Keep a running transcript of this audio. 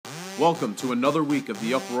Welcome to another week of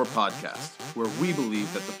the Uproar Podcast, where we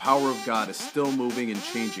believe that the power of God is still moving and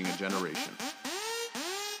changing a generation.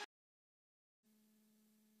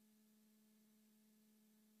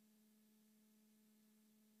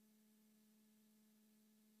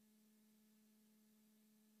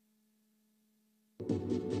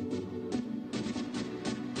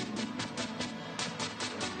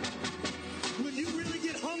 When you really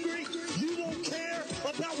get hungry, you won't care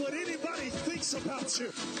about what anybody thinks about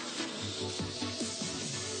you.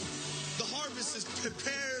 The harvest is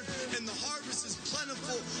prepared and the harvest is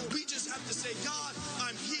plentiful. We just have to say, God,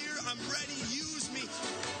 I'm here, I'm ready, use me.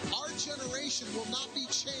 Our generation will not be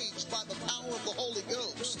changed by the power of the Holy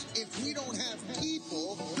Ghost if we don't have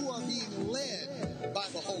people who are being led by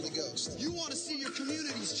the Holy Ghost. You want to see your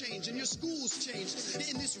communities change and your schools change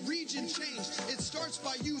and this region change. It starts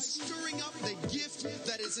by you stirring up the gift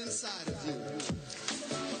that is inside of you.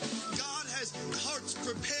 God has hearts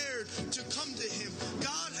prepared to come to him.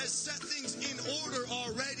 God has set things in order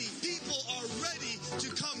already. People are ready to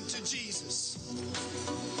come to Jesus.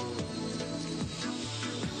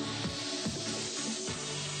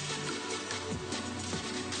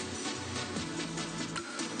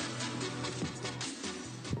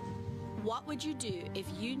 What would you do if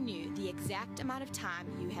you knew the exact amount of time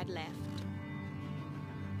you had left?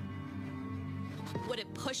 Would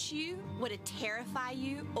it push you? Would it terrify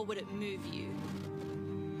you? Or would it move you?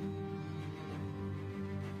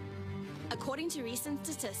 According to recent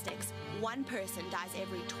statistics, one person dies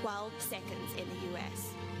every 12 seconds in the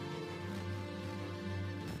US.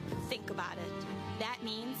 Think about it. That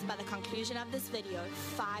means by the conclusion of this video,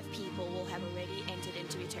 5 people will have already entered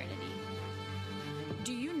into eternity.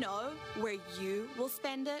 Do you know where you will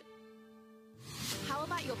spend it? How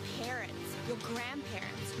about your parents, your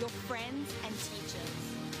grandparents, your friends and teachers?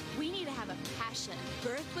 We need to have a passion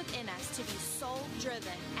birthed within us to be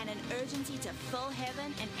soul-driven and an urgency to fill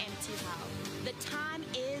heaven and empty hell. The time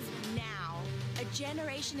is now. A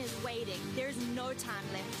generation is waiting. There's no time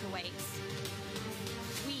left to waste.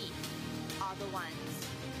 We are the ones.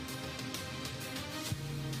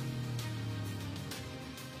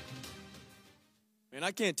 Man,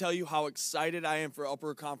 I can't tell you how excited I am for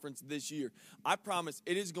Uproar Conference this year. I promise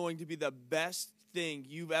it is going to be the best thing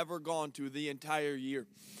you've ever gone to the entire year.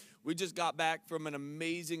 We just got back from an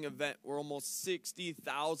amazing event where almost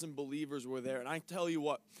 60,000 believers were there. And I tell you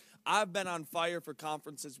what, I've been on fire for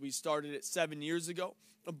conferences. We started it 7 years ago.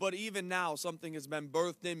 But even now, something has been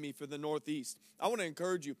birthed in me for the Northeast. I want to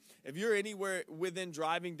encourage you, if you're anywhere within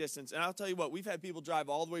driving distance, and I'll tell you what, we've had people drive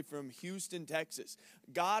all the way from Houston, Texas.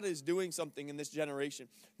 God is doing something in this generation.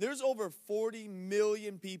 There's over 40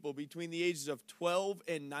 million people between the ages of 12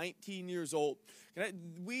 and 19 years old.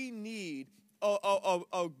 We need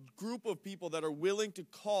a group of people that are willing to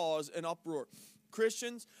cause an uproar.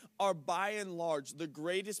 Christians are by and large the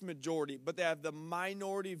greatest majority, but they have the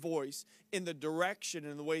minority voice in the direction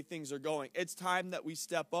and the way things are going. It's time that we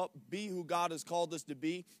step up, be who God has called us to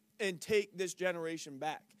be, and take this generation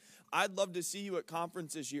back. I'd love to see you at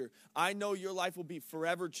conference this year. I know your life will be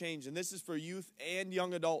forever changed, and this is for youth and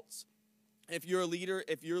young adults. If you're a leader,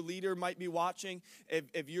 if your leader might be watching,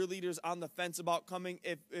 if your leader's on the fence about coming,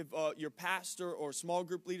 if your pastor or small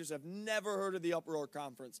group leaders have never heard of the Uproar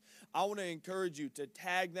Conference, I want to encourage you to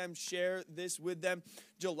tag them, share this with them.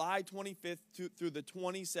 July 25th through the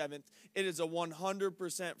 27th, it is a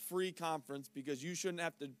 100% free conference because you shouldn't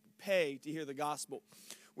have to pay to hear the gospel.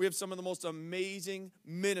 We have some of the most amazing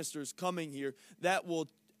ministers coming here that will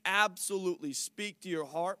absolutely speak to your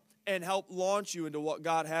heart and help launch you into what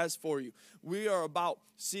God has for you. We are about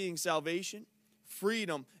seeing salvation,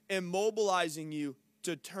 freedom, and mobilizing you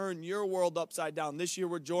to turn your world upside down. This year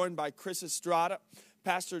we're joined by Chris Estrada,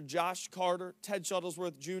 Pastor Josh Carter, Ted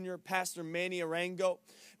Shuttlesworth Jr., Pastor Manny Arango.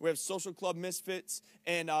 We have Social Club Misfits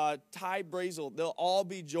and Ty Brazel. They'll all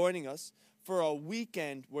be joining us for a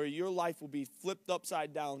weekend where your life will be flipped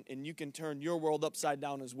upside down and you can turn your world upside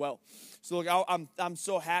down as well. So look, I'm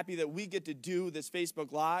so happy that we get to do this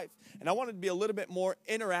Facebook Live, and I wanted to be a little bit more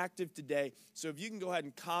interactive today. So if you can go ahead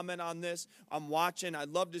and comment on this, I'm watching. I'd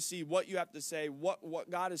love to see what you have to say, what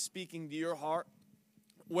God is speaking to your heart,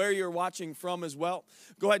 where you're watching from as well.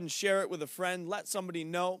 Go ahead and share it with a friend. Let somebody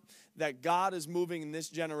know that God is moving in this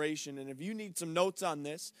generation. And if you need some notes on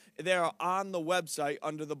this, they are on the website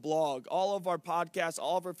under the blog. All of our podcasts,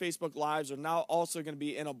 all of our Facebook Lives are now also going to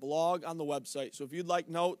be in a blog on the website. So if you'd like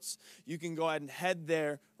notes, you can go ahead and head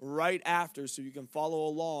there right after so you can follow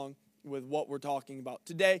along with what we're talking about.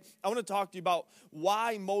 Today, I want to talk to you about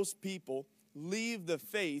why most people leave the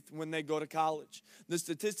faith when they go to college. The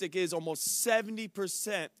statistic is almost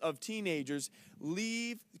 70% of teenagers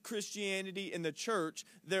leave Christianity in the church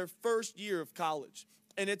their first year of college.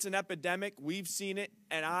 And it's an epidemic. We've seen it,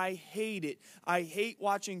 and I hate it. I hate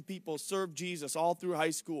watching people serve Jesus all through high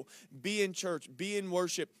school, be in church, be in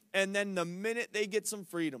worship, and then the minute they get some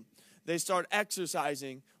freedom, they start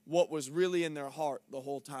exercising what was really in their heart the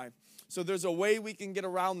whole time. So there's a way we can get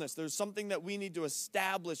around this. There's something that we need to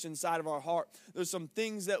establish inside of our heart. There's some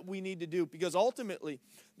things that we need to do, because ultimately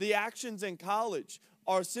the actions in college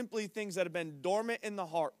are simply things that have been dormant in the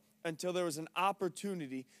heart until there was an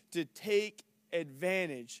opportunity to take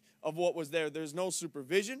advantage of what was there. There's no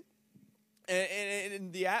supervision,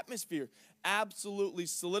 and the atmosphere absolutely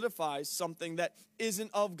solidifies something that isn't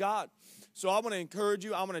of God. So I want to encourage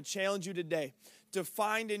you, I want to challenge you today to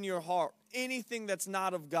find in your heart anything that's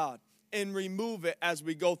not of God and remove it as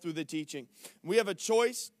we go through the teaching. We have a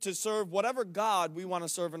choice to serve whatever God we want to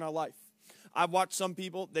serve in our life. I've watched some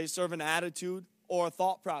people, they serve an attitude or a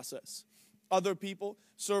thought process. Other people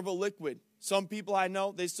serve a liquid. Some people I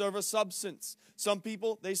know, they serve a substance. Some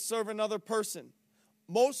people, they serve another person.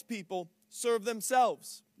 Most people serve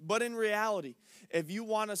themselves. But in reality, if you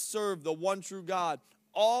want to serve the one true God,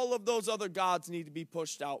 all of those other gods need to be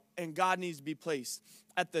pushed out, and God needs to be placed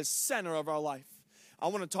at the center of our life. I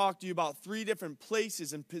want to talk to you about 3 different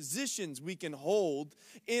places and positions we can hold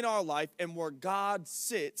in our life and where God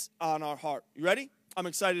sits on our heart. You ready? I'm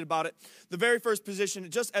excited about it. The very first position,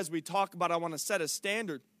 just as we talk about, I want to set a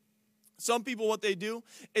standard. Some people, what they do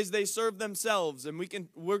is they serve themselves, and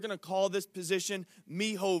we're going to call this position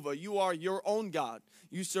Jehovah. You are your own God.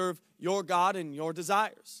 You serve your God and your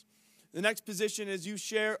desires. The next position is you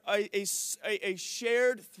share a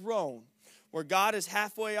shared throne where God is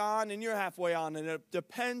halfway on and you're halfway on, and it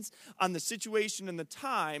depends on the situation and the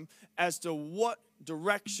time as to what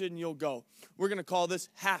direction you'll go. We're going to call this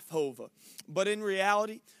Half-hova. But in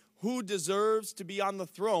reality, who deserves to be on the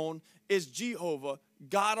throne is Jehovah,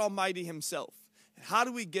 God Almighty himself. And how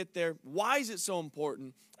do we get there? Why is it so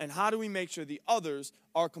important? And how do we make sure the others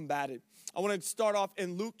are combated? I want to start off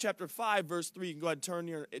in Luke chapter 5, verse 3. You can go ahead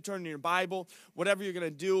and turn in your Bible. Whatever you're going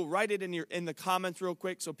to do, write it in the comments real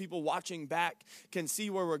quick so people watching back can see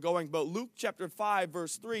where we're going. But Luke chapter 5,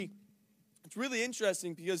 verse 3, it's really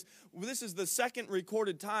interesting because this is the second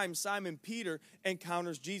recorded time Simon Peter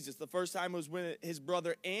encounters Jesus. The first time was when his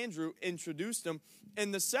brother Andrew introduced him,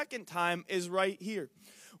 and the second time is right here.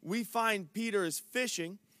 We find Peter is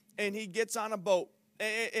fishing, and he gets on a boat.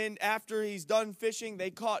 And after he's done fishing, they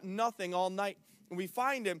caught nothing all night. And we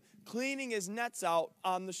find him cleaning his nets out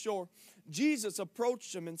on the shore. Jesus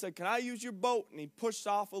approached him and said, "Can I use your boat?" And he pushed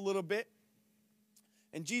off a little bit.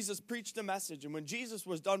 And Jesus preached a message. And when Jesus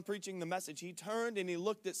was done preaching the message, he turned and he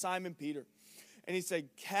looked at Simon Peter. And he said,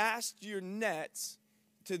 "Cast your nets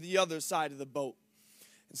to the other side of the boat."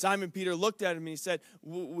 And Simon Peter looked at him and he said,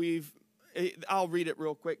 I'll read it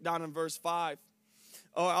real quick, down in verse 5.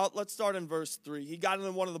 Let's start in verse 3. He got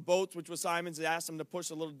into one of the boats, which was Simon's. They asked him to push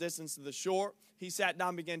a little distance to the shore. He sat down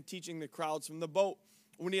and began teaching the crowds from the boat.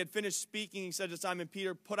 When he had finished speaking, he said to Simon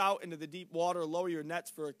Peter, "Put out into the deep water, lower your nets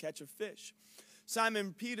for a catch of fish."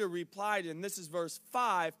 Simon Peter replied, and this is verse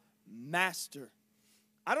 5, "Master."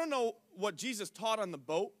 I don't know what Jesus taught on the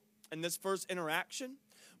boat in this first interaction,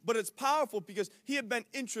 but it's powerful because he had been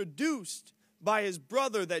introduced by his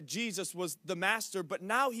brother that Jesus was the master, but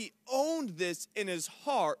now he owned this in his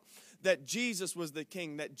heart that Jesus was the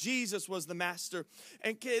king, that Jesus was the master.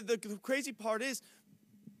 And the crazy part is,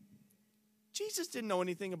 Jesus didn't know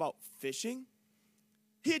anything about fishing.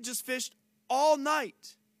 He had just fished all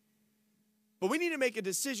night. But we need to make a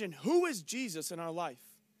decision. Who is Jesus in our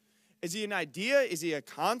life? Is he an idea? Is he a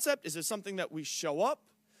concept? Is it something that we show up?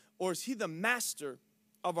 Or is he the master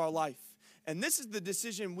of our life? And this is the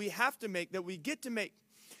decision we have to make, that we get to make.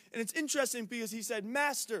 And it's interesting because he said,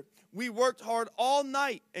 "Master, we worked hard all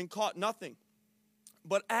night and caught nothing.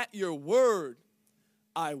 But at your word,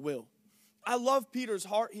 I will." I love Peter's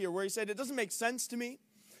heart here where he said, it doesn't make sense to me.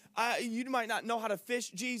 You might not know how to fish,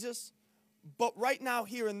 Jesus. But right now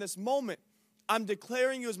here in this moment, I'm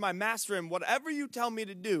declaring you as my master. And whatever you tell me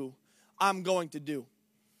to do, I'm going to do.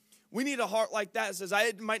 We need a heart like that. It says,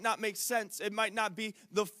 it might not make sense. It might not be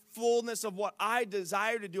the fullness of what I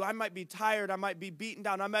desire to do. I might be tired. I might be beaten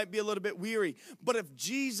down. I might be a little bit weary. But if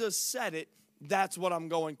Jesus said it, that's what I'm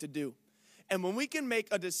going to do. And when we can make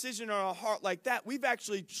a decision in our heart like that, we've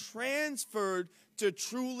actually transferred to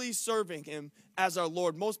truly serving him as our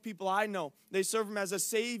Lord. Most people I know, they serve him as a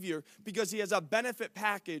savior because he has a benefit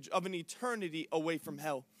package of an eternity away from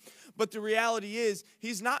hell. But the reality is,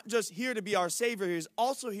 he's not just here to be our savior, he's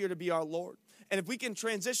also here to be our Lord. And if we can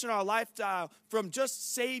transition our lifestyle from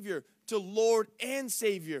just Savior to Lord and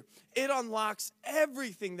Savior, it unlocks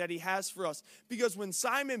everything that he has for us. Because when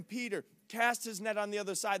Simon Peter cast his net on the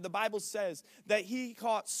other side, the Bible says that he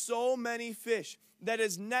caught so many fish that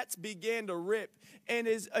his nets began to rip, and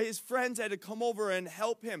his friends had to come over and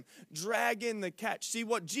help him drag in the catch. See,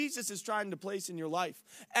 what Jesus is trying to place in your life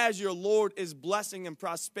as your Lord is blessing and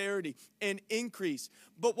prosperity and increase.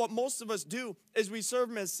 But what most of us do is we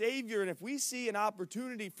serve him as Savior, and if we see an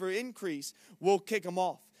opportunity for increase, we'll kick him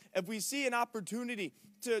off. If we see an opportunity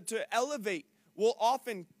to elevate, we'll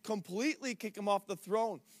often completely kick him off the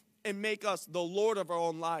throne and make us the Lord of our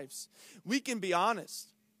own lives. We can be honest.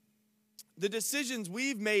 The decisions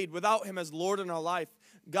we've made without him as Lord in our life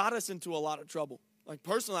got us into a lot of trouble. Like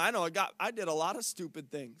personally, I know I did a lot of stupid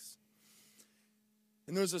things.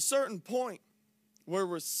 And there's a certain point where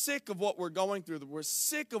we're sick of what we're going through, that we're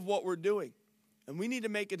sick of what we're doing. And we need to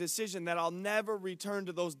make a decision that I'll never return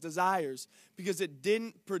to those desires because it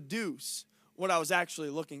didn't produce what I was actually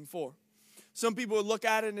looking for. Some people would look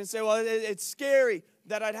at it and say, well, it's scary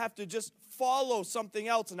that I'd have to just follow something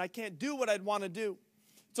else and I can't do what I'd want to do.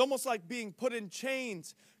 It's almost like being put in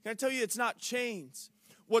chains. Can I tell you, it's not chains.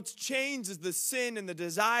 What's chains is the sin and the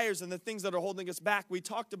desires and the things that are holding us back. We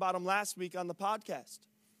talked about them last week on the podcast.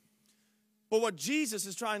 But what Jesus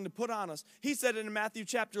is trying to put on us, he said in Matthew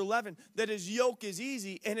chapter 11 that his yoke is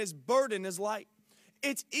easy and his burden is light.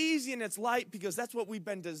 It's easy and it's light because that's what we've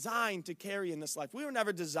been designed to carry in this life. We were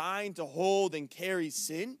never designed to hold and carry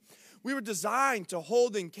sin. We were designed to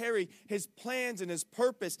hold and carry his plans and his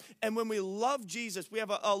purpose. And when we love Jesus, we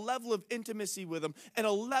have a level of intimacy with him and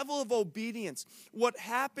a level of obedience. What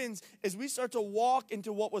happens is we start to walk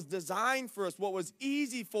into what was designed for us, what was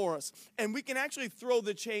easy for us, and we can actually throw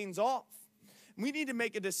the chains off. We need to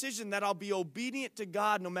make a decision that I'll be obedient to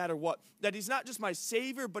God no matter what, that he's not just my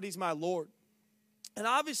Savior, but he's my Lord. And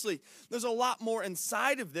obviously, there's a lot more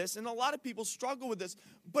inside of this, and a lot of people struggle with this.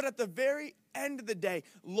 But at the very end of the day,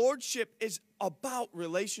 lordship is about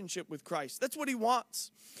relationship with Christ. That's what he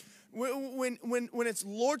wants. When it's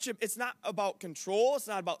lordship, it's not about control. It's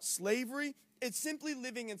not about slavery. It's simply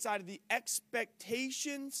living inside of the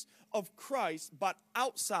expectations of Christ, but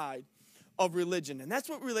outside of religion. And that's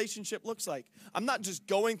what relationship looks like. I'm not just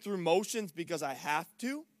going through motions because I have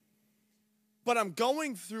to. But I'm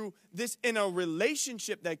going through this in a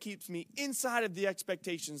relationship that keeps me inside of the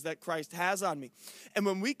expectations that Christ has on me. And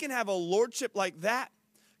when we can have a lordship like that,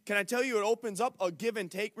 can I tell you it opens up a give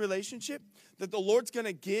and take relationship? That the Lord's going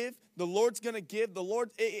to give, the Lord's going to give,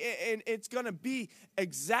 and it's going to be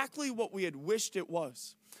exactly what we had wished it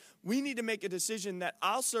was. We need to make a decision that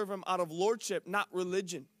I'll serve him out of lordship, not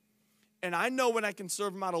religion. And I know when I can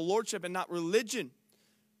serve him out of lordship and not religion,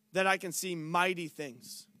 that I can see mighty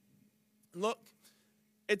things. Look,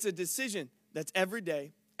 it's a decision that's every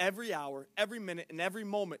day, every hour, every minute, and every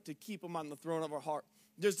moment to keep him on the throne of our heart.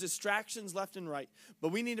 There's distractions left and right,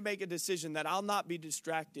 but we need to make a decision that I'll not be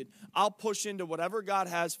distracted. I'll push into whatever God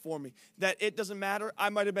has for me, that it doesn't matter. I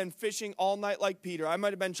might have been fishing all night like Peter. I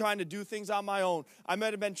might have been trying to do things on my own. I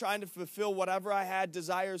might have been trying to fulfill whatever I had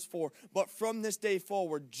desires for, but from this day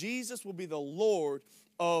forward, Jesus will be the Lord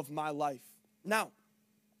of my life. Now,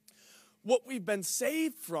 what we've been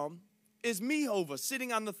saved from is Jehovah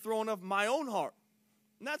sitting on the throne of my own heart.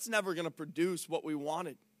 And that's never going to produce what we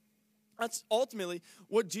wanted. That's ultimately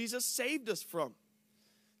what Jesus saved us from.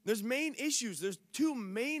 There's main issues. There's two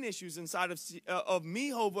main issues inside of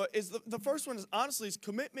Jehovah. The first one is honestly is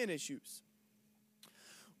commitment issues.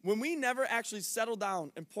 When we never actually settle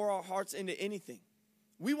down and pour our hearts into anything,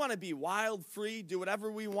 we want to be wild, free, do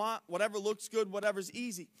whatever we want, whatever looks good, whatever's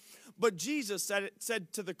easy. But Jesus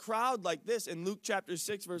said to the crowd like this in Luke chapter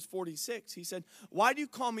 6, verse 46. He said, why do you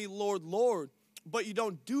call me Lord, Lord, but you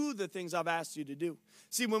don't do the things I've asked you to do?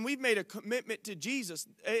 See, when we've made a commitment to Jesus,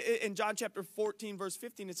 in John chapter 14, verse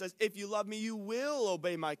 15, it says, if you love me, you will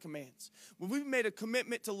obey my commands. When we've made a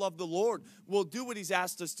commitment to love the Lord, we'll do what he's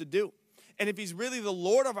asked us to do. And if he's really the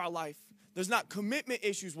Lord of our life, there's not commitment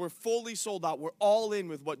issues. We're fully sold out. We're all in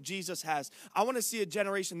with what Jesus has. I want to see a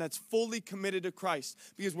generation that's fully committed to Christ.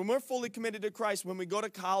 Because when we're fully committed to Christ, when we go to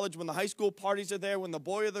college, when the high school parties are there, when the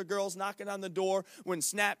boy or the girl's knocking on the door, when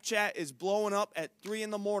Snapchat is blowing up at 3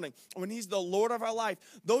 a.m, when he's the Lord of our life,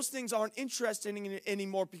 those things aren't interesting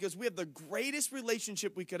anymore because we have the greatest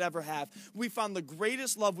relationship we could ever have. We found the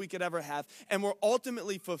greatest love we could ever have. And we're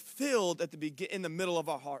ultimately fulfilled in the middle of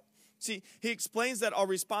our heart. See, he explains that our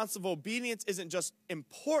responsive obedience isn't just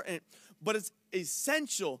important, but it's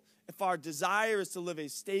essential if our desire is to live a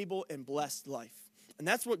stable and blessed life. And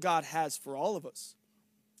that's what God has for all of us.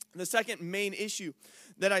 The second main issue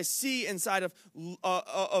that I see inside of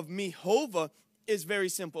Mihova is very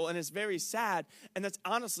simple, and it's very sad, and that's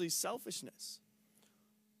honestly selfishness.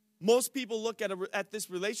 Most people look at this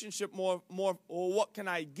relationship more, well, what can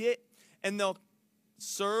I get? And they'll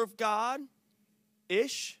serve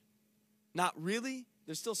God-ish. Not really.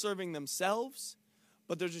 They're still serving themselves,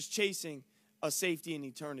 but they're just chasing a safety in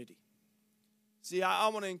eternity. See, I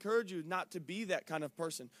want to encourage you not to be that kind of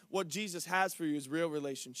person. What Jesus has for you is real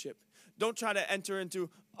relationship. Don't try to enter into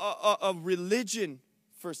a religion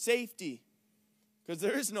for safety, because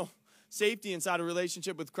there is no safety inside a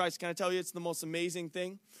relationship with Christ. Can I tell you, it's the most amazing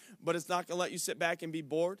thing, but it's not going to let you sit back and be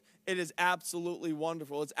bored. It is absolutely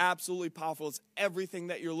wonderful. It's absolutely powerful. It's everything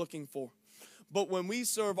that you're looking for. But when we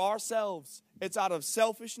serve ourselves, it's out of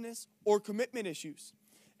selfishness or commitment issues.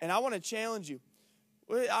 And I want to challenge you.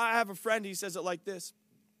 I have a friend, he says it like this.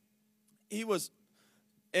 He's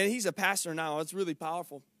a pastor now. It's really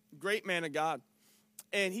powerful. Great man of God.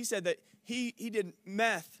 And he said that he did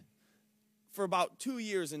meth for about 2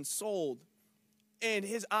 years and sold. And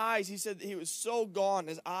his eyes, he said that he was so gone,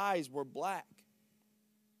 his eyes were black.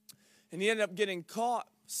 And he ended up getting caught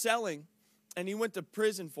selling, and he went to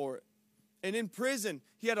prison for it. And in prison,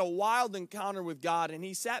 he had a wild encounter with God, and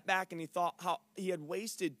he sat back and he thought how he had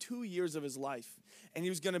wasted 2 years of his life, and he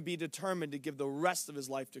was going to be determined to give the rest of his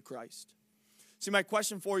life to Christ. See, my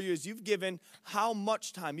question for you is, you've given how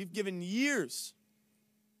much time? You've given years,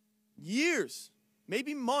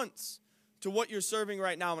 maybe months, to what you're serving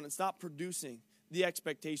right now, and it's not producing the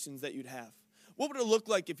expectations that you'd have. What would it look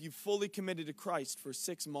like if you fully committed to Christ for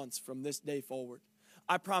 6 months from this day forward?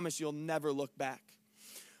 I promise you'll never look back.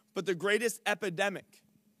 But the greatest epidemic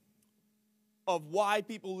of why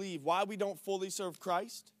people leave, why we don't fully serve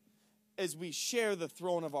Christ, is we share the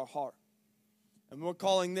throne of our heart. And we're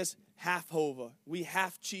calling this half-hova. We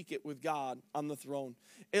half-cheek it with God on the throne.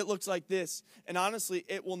 It looks like this. And honestly,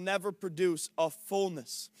 it will never produce a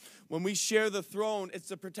fullness. When we share the throne, it's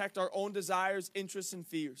to protect our own desires, interests, and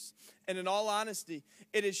fears. And in all honesty,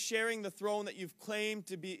 it is sharing the throne that you've claimed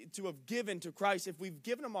to have given to Christ. If we've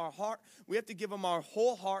given him our heart, we have to give him our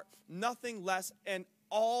whole heart, nothing less, and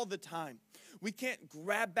all the time. We can't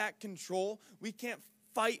grab back control. We can't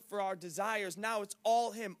fight for our desires. Now it's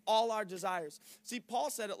all him, all our desires. See, Paul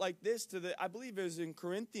said it like this I believe it was in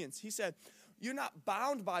Corinthians. He said, you're not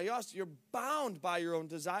bound by us, you're bound by your own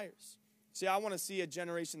desires. See, I want to see a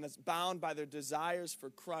generation that's bound by their desires for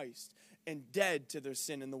Christ and dead to their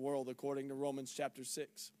sin in the world, according to Romans chapter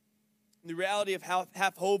 6. The reality of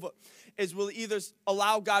half-hova is we'll either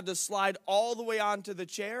allow God to slide all the way onto the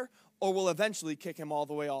chair, or we'll eventually kick him all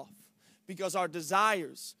the way off. Because our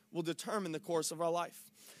desires will determine the course of our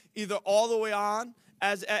life. Either all the way on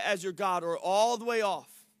as your God, or all the way off.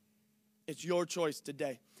 It's your choice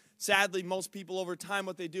today. Sadly, most people over time,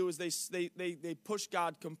 what they do is they push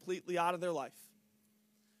God completely out of their life.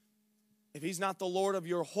 If he's not the Lord of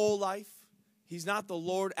your whole life, he's not the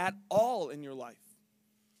Lord at all in your life.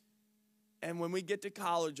 And when we get to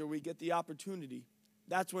college or we get the opportunity,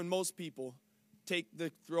 that's when most people take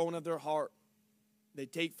the throne of their heart. They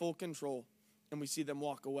take full control, and we see them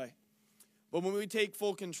walk away. But when we take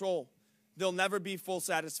full control, there'll never be full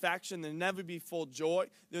satisfaction. There'll never be full joy.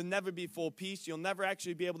 There'll never be full peace. You'll never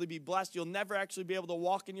actually be able to be blessed. You'll never actually be able to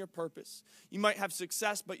walk in your purpose. You might have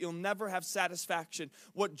success, but you'll never have satisfaction.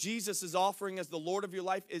 What Jesus is offering as the Lord of your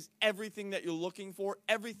life is everything that you're looking for,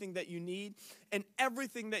 everything that you need, and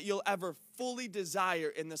everything that you'll ever fully desire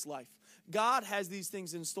in this life. God has these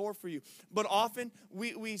things in store for you. But often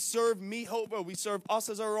we serve Mihova, we serve us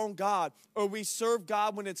as our own God, or we serve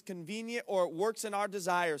God when it's convenient or it works in our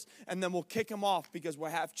desires, and then we'll kick him off because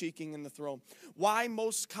we're half-cheeking in the throne. Why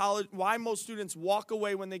most students walk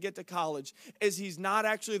away when they get to college is he's not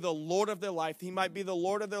actually the Lord of their life. He might be the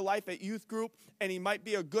Lord of their life at youth group, and he might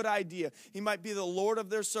be a good idea. He might be the Lord of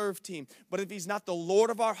their serve team. But if he's not the Lord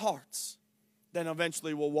of our hearts, then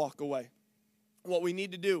eventually we'll walk away. What we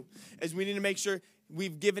need to do is we need to make sure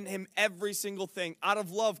we've given him every single thing out of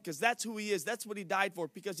love, because that's who he is. That's what he died for,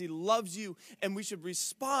 because he loves you, and we should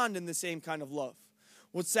respond in the same kind of love.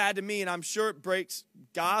 What's sad to me, and I'm sure it breaks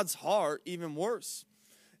God's heart even worse,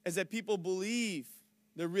 is that people believe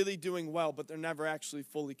they're really doing well, but they're never actually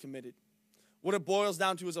fully committed. What it boils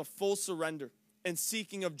down to is a full surrender and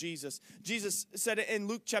seeking of Jesus. Jesus said it in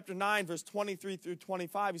Luke chapter 9, verse 23 through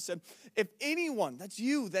 25. He said, if anyone, that's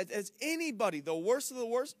you, that is anybody, the worst of the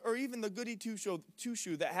worst, or even the goody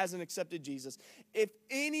two-shoe that hasn't accepted Jesus, if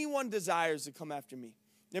anyone desires to come after me,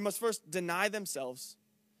 they must first deny themselves,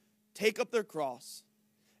 take up their cross,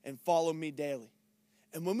 and follow me daily.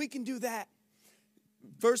 And when we can do that,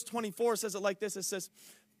 verse 24 says it like this. It says,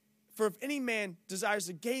 For if any man desires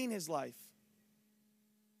to gain his life,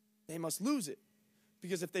 they must lose it.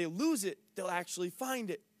 Because if they lose it, they'll actually find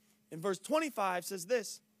it. And verse 25 says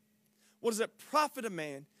this, what does it profit a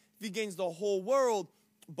man if he gains the whole world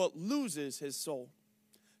but loses his soul?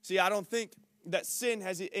 See, I don't think that sin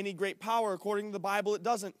has any great power. According to the Bible, it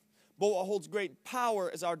doesn't. But what holds great power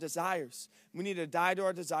is our desires. We need to die to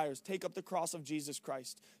our desires, take up the cross of Jesus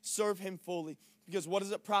Christ, serve him fully. Because what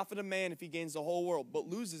does it profit a man if he gains the whole world but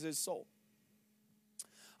loses his soul?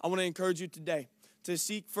 I want to encourage you today to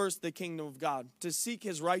seek first the kingdom of God, to seek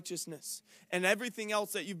his righteousness, and everything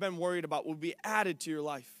else that you've been worried about will be added to your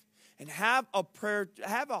life. And have a prayer,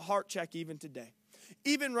 have a heart check even today.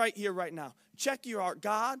 Even right here, right now. Check your heart.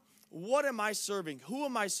 God, what am I serving? Who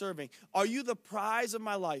am I serving? Are you the prize of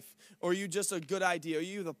my life? Or are you just a good idea? Are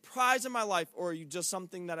you the prize of my life? Or are you just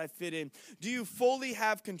something that I fit in? Do you fully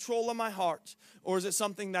have control of my heart? Or is it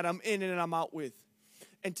something that I'm in and I'm out with?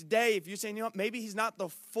 And today, if you're saying, you know what, maybe he's not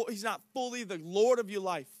fully the Lord of your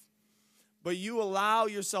life, but you allow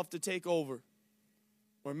yourself to take over.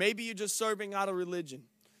 Or maybe you're just serving out of religion.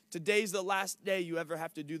 Today's the last day you ever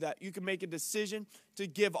have to do that. You can make a decision to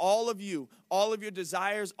give all of you, all of your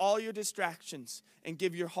desires, all your distractions, and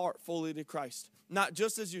give your heart fully to Christ. Not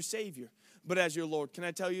just as your Savior, but as your Lord. Can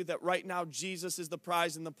I tell you that right now Jesus is the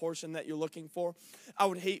prize and the portion that you're looking for? I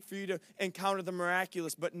would hate for you to encounter the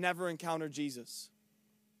miraculous, but never encounter Jesus.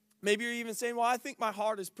 Maybe you're even saying, well, I think my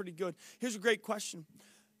heart is pretty good. Here's a great question.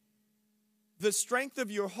 The strength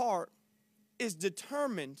of your heart is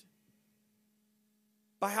determined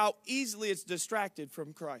by how easily it's distracted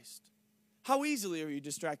from Christ. How easily are you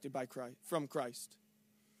distracted from Christ?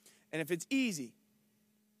 And if it's easy,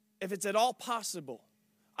 if it's at all possible,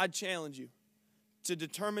 I'd challenge you to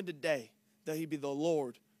determine today that he be the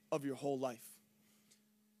Lord of your whole life.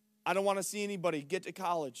 I don't want to see anybody get to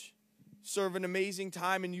college, serve an amazing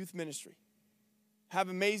time in youth ministry, have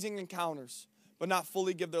amazing encounters, but not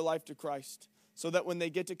fully give their life to Christ, so that when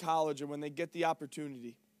they get to college or when they get the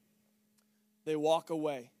opportunity, they walk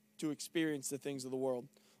away to experience the things of the world.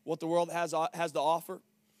 What the world has to offer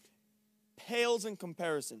pales in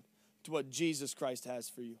comparison to what Jesus Christ has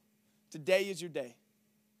for you. Today is your day.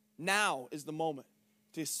 Now is the moment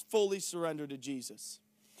to fully surrender to Jesus.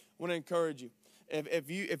 I want to encourage you.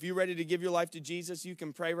 If you're ready to give your life to Jesus, you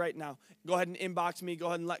can pray right now. Go ahead and inbox me. Go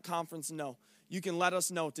ahead and let Conference know. You can let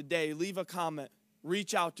us know today. Leave a comment.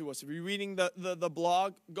 Reach out to us. If you're reading the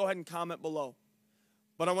blog, go ahead and comment below.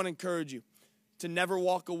 But I want to encourage you to never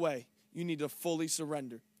walk away. You need to fully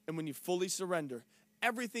surrender. And when you fully surrender,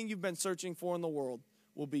 everything you've been searching for in the world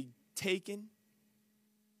will be taken,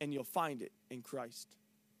 and you'll find it in Christ.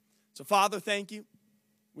 So, Father, thank you.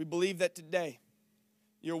 We believe that today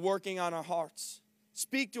you're working on our hearts.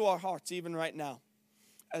 Speak to our hearts even right now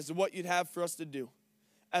as to what you'd have for us to do,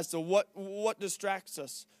 as to what distracts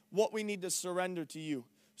us, what we need to surrender to you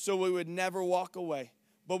so we would never walk away,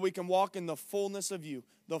 but we can walk in the fullness of you,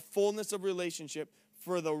 the fullness of relationship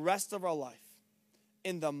for the rest of our life.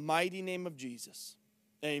 In the mighty name of Jesus,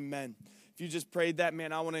 amen. If you just prayed that,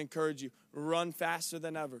 man, I want to encourage you. Run faster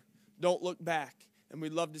than ever. Don't look back. And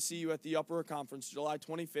we'd love to see you at the Upper Conference, July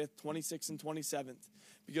 25th, 26th, and 27th,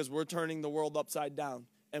 because we're turning the world upside down,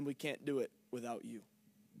 and we can't do it without you.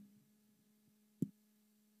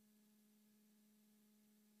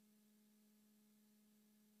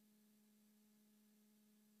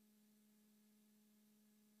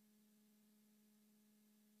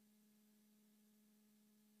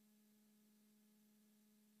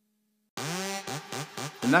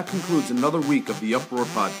 And that concludes another week of the Uproar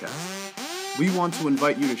Podcast. We want to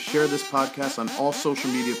invite you to share this podcast on all social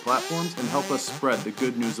media platforms and help us spread the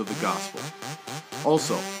good news of the gospel.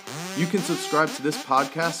 Also, you can subscribe to this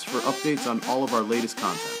podcast for updates on all of our latest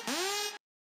content.